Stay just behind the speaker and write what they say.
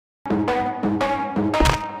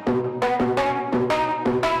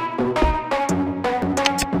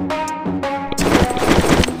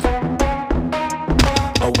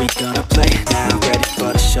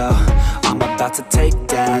about to take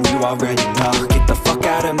down. You already know, get the fuck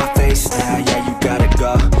out of my face now. Yeah, you gotta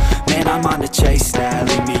go, man, I'm on the chase now.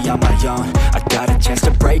 Leave me on my own, I got a chance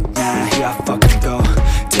to break now. Here I fucking go,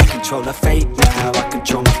 take control of fate now. I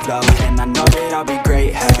control my flow, and I know that I'll be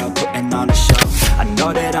great. How putting on a show, I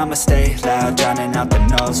know that I'ma stay loud, drowning out the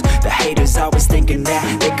noise. The haters always thinking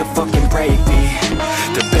that they could fucking break me.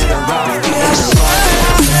 They're better off,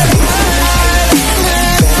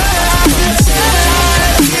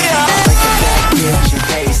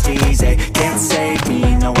 easy, can't save me,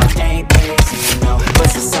 no I ain't lazy, no, but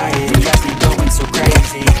society has me going so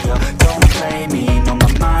crazy, yo, don't play me, no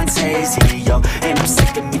my mind's hazy, yo, and I'm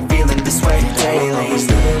sick of me feeling this way daily. I'll always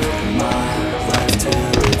live my life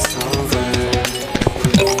till it's over,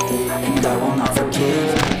 and I will not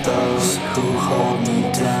forgive those who hold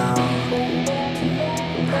me down,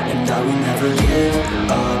 and I will never give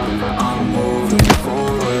up, I'm moving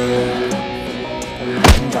forward,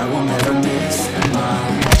 and I will never miss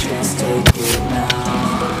my chance, take it now.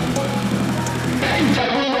 And I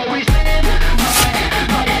will always live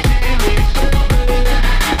my life till it's over,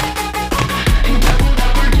 and I will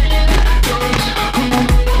never give those who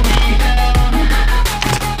hold me down, and I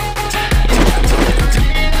will never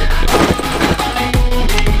give up, I'm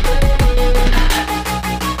moving forward,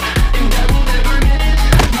 and I will never miss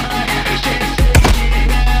my chance, take it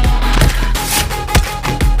now.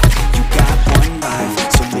 You got one life,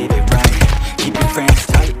 so live it right. Keep your friends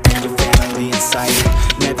tight and your family in sight.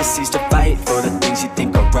 Never cease to fight for the things you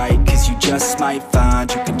think are right, cause you just might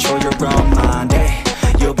find you control your own mind, eh?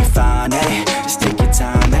 You'll be fine, eh? Just take your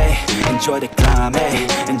time, eh? Enjoy the climb, eh?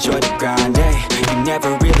 Enjoy the grind, eh? You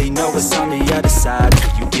never really know what's on the other side.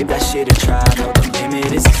 You give that shit a try, no, the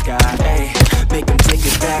limit is the sky, eh? Make them take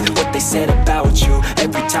it back, what they said about you.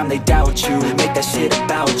 Every time they doubt you, make that shit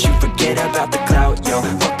about you. Forget about the clout, yo,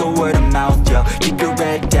 fuck the word of mouth, yo. Keep your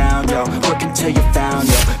head down, yo, work until you found,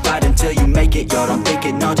 yo. Fight until you make it, yo, don't think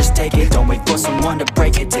it, no, just take it. Don't wait for someone to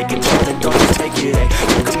break it, take control and don't just take it, eh.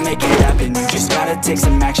 You can make it happen, you just gotta take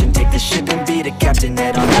some action. Take the ship and be the captain,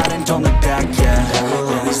 head on out and don't look back, yeah. I will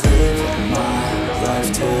always live my life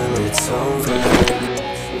till it's over,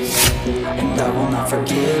 and I will not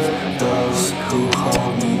forgive those who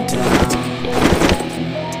hold me down,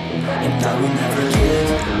 and I will never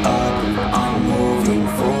give up, I'm moving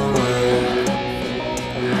forward,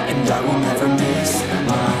 and I will never miss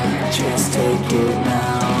my chance, take it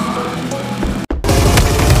now.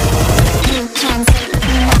 You can take it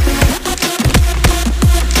now.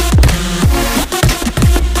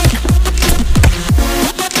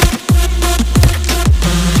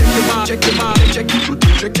 Check your body,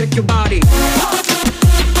 check your body.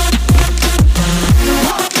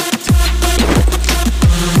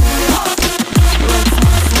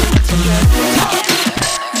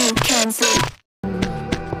 You can sleep.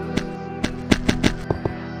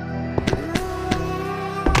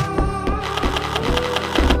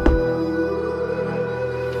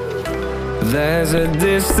 There's a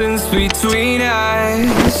distance between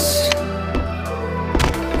us.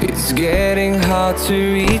 It's getting hard to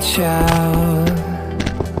reach out.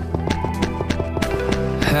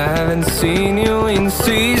 Haven't seen you in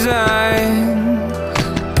seasons,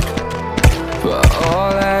 but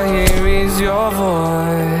all I hear is your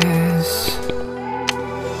voice.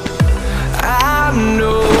 I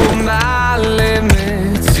know my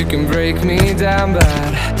limits, you can break me down, but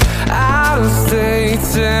I'll stay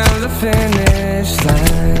till the finish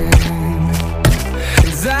line.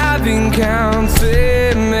 'Cause I've been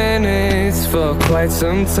counting minutes for quite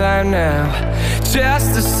some time now,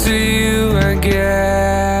 just to see you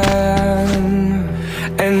again.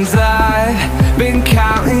 And I've been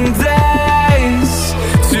counting days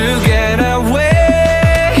to get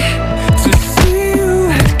away, to see you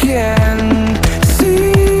again,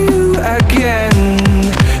 see you again.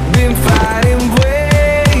 Been finding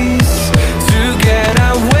ways to get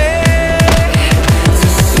away, to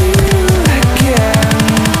see you again,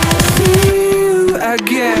 see you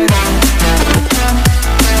again.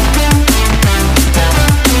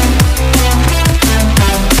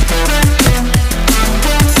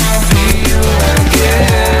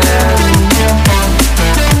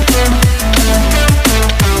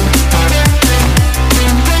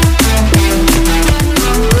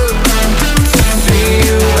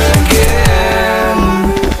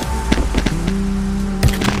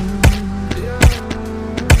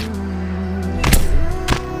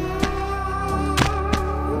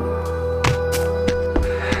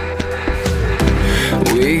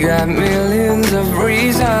 We got millions of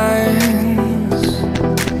reasons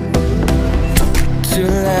to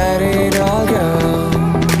let it all go.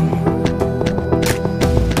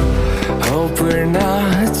 Hope we're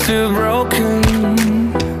not too broken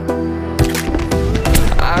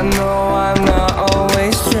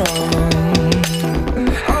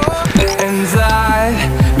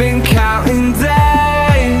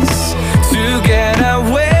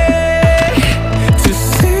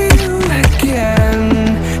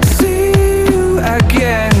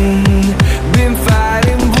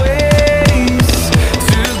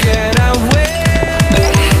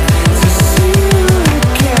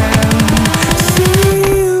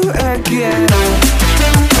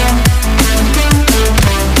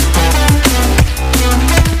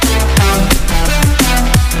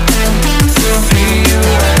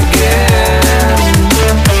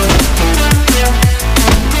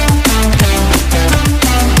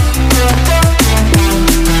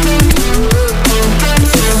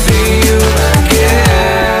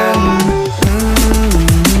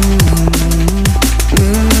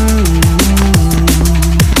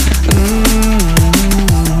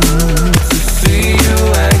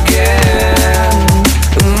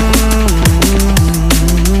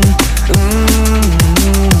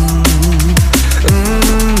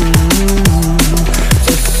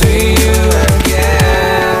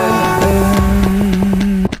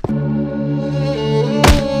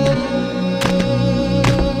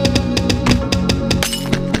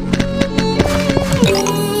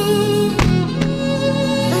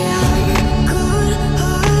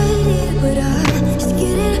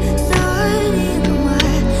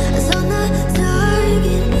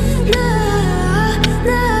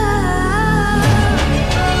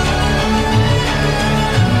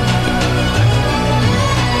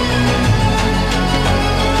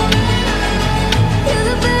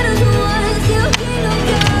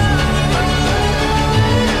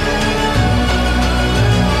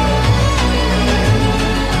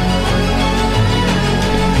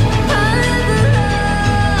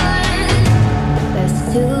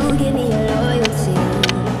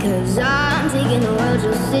in the world,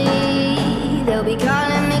 you'll see they'll be calling